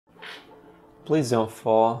Please don't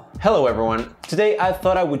fall. Hello everyone. Today I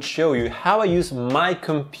thought I would show you how I use my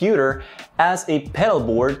computer as a pedal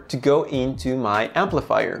board to go into my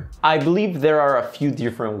amplifier. I believe there are a few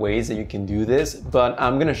different ways that you can do this, but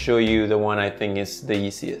I'm gonna show you the one I think is the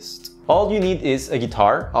easiest. All you need is a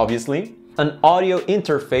guitar, obviously, an audio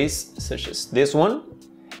interface such as this one,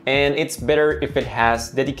 and it's better if it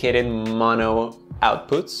has dedicated mono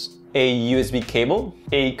outputs, a USB cable,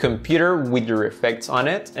 a computer with your effects on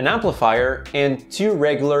it, an amplifier, and 2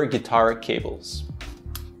 regular guitar cables.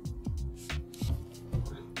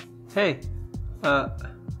 Hey,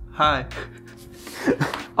 hi.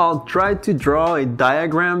 I'll try to draw a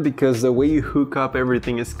diagram because the way you hook up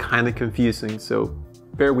everything is kind of confusing, so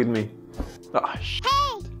bear with me.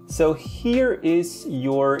 Oh, So here is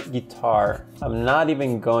your guitar. I'm not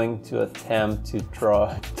even going to attempt to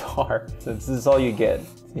draw a guitar. So this is all you get.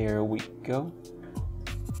 There we go.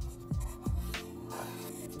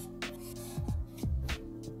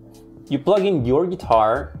 You plug in your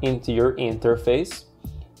guitar into your interface,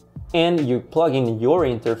 and you plug in your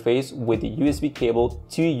interface with the USB cable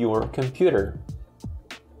to your computer.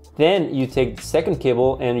 Then you take the second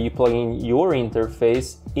cable and you plug in your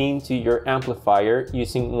interface into your amplifier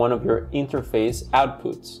using one of your interface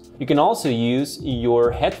outputs. You can also use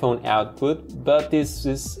your headphone output, but this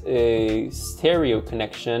is a stereo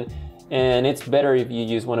connection and it's better if you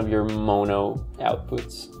use one of your mono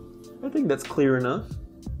outputs. I think that's clear enough.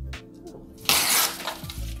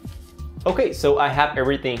 Okay, so I have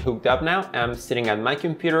everything hooked up now. I'm sitting at my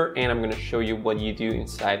computer and I'm gonna show you what you do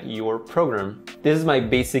inside your program. This is my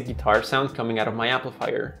basic guitar sound coming out of my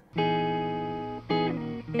amplifier.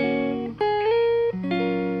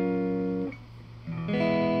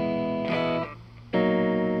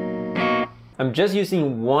 I'm just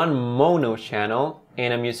using one mono channel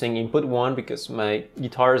and I'm using input 1 because my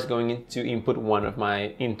guitar is going into input 1 of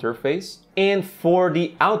my interface. And for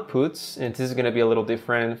the outputs, and this is going to be a little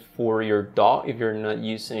different for your DAW if you're not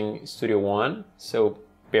using Studio One, so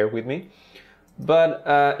bear with me. But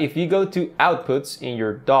if you go to outputs in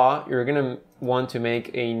your DAW, you're going to want to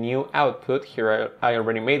make a new output. Here I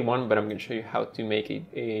already made one, but I'm going to show you how to make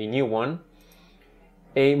a new one.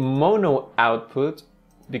 A mono output,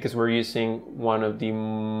 because we're using one of the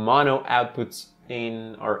mono outputs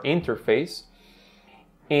in our interface,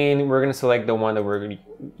 and we're going to select the one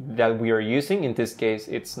that we are using. In this case,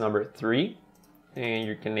 it's number 3, and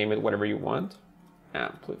you can name it whatever you want.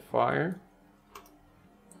 Amplifier,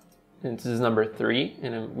 and this is number 3,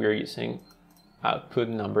 and we're using output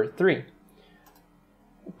number 3.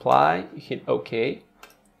 Apply, hit OK,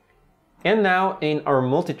 and now in our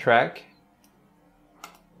multitrack,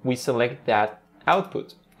 we select that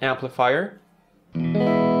output, amplifier.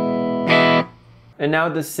 And now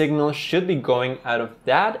the signal should be going out of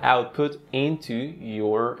that output into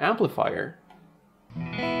your amplifier.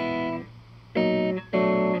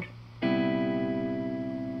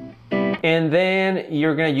 And then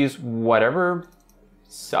you're gonna use whatever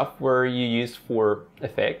software you use for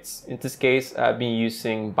effects. In this case, I've been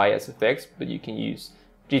using bias effects, but you can use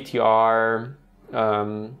GTR,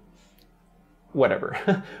 whatever,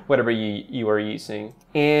 whatever you are using.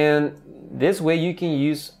 And this way you can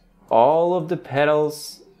use all of the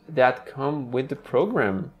pedals that come with the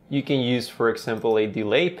program. You can use, for example, a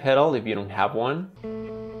delay pedal if you don't have one.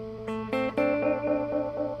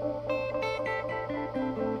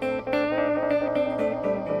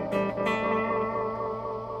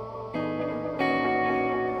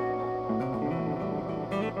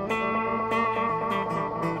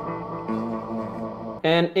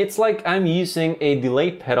 And it's like I'm using a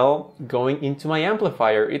delay pedal going into my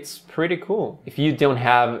amplifier. It's pretty cool. If you don't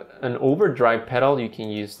have an overdrive pedal, you can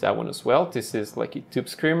use that one as well. This is like a tube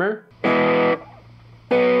screamer.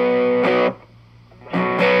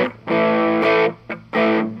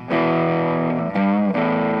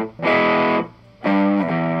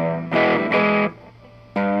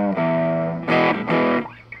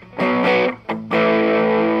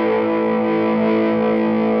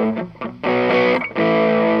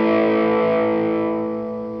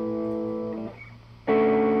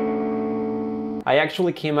 I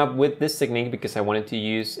actually came up with this technique because I wanted to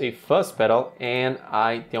use a fuzz pedal and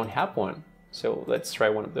I don't have one. So let's try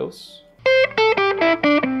one of those.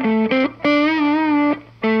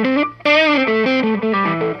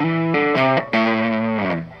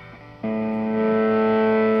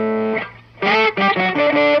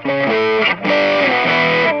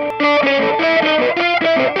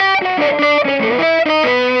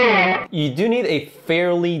 You do need a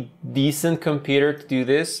fairly decent computer to do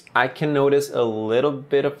this, I can notice a little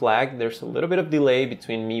bit of lag. There's a little bit of delay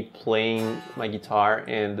between me playing my guitar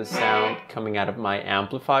and the sound coming out of my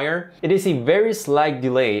amplifier. It is a very slight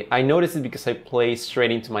delay. I notice it because I play straight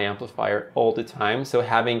into my amplifier all the time. So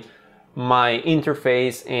having my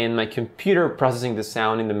interface and my computer processing the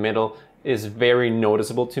sound in the middle is very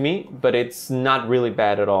noticeable to me, but it's not really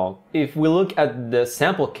bad at all. If we look at the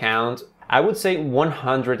sample count, I would say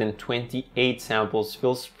 128 samples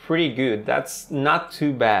feels pretty good. That's not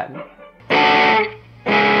too bad.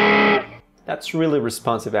 That's really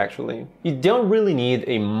responsive actually. You don't really need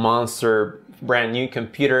a monster brand new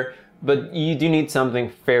computer, but you do need something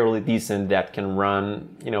fairly decent that can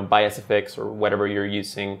run, you know, bias effects or whatever you're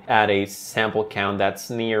using at a sample count that's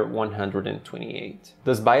near 128.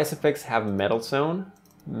 Does bias effects have metal zone?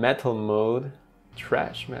 Metal mode?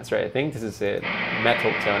 Trash master, I think this is it.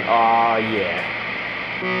 Metal tone, oh yeah.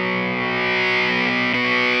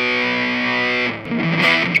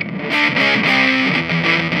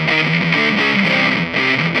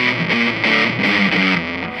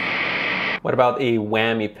 What about a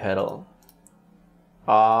whammy pedal?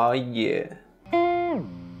 Oh yeah.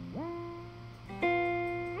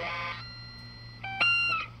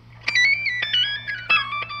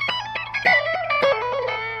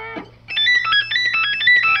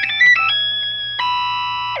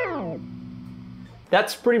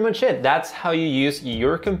 That's pretty much it. That's how you use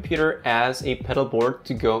your computer as a pedal board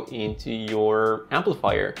to go into your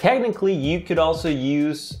amplifier. Technically, you could also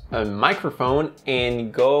use a microphone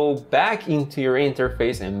and go back into your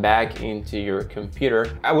interface and back into your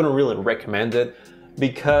computer. I wouldn't really recommend it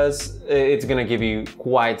because it's gonna give you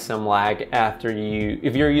quite some lag after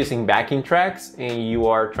if you're using backing tracks and you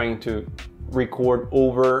are trying to record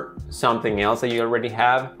over something else that you already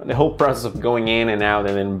have. The whole process of going in and out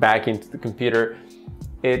and then back into the computer,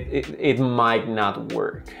 it might not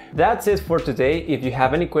work. That's it for today. If you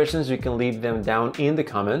have any questions, you can leave them down in the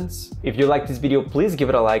comments. If you like this video, please give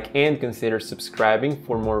it a like and consider subscribing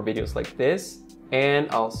for more videos like this. And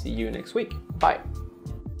I'll see you next week. Bye.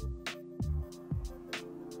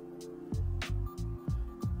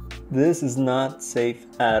 This is not safe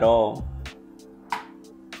at all. I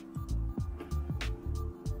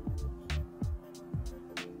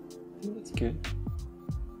think that's good.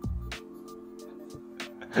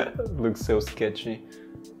 Looks so sketchy.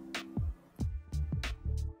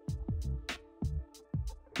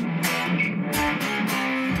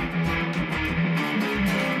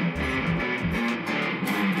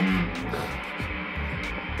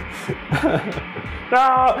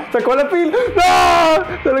 ¡No! ¡Sacó la pila! ¡No!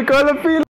 ¡Se le acabó la pila!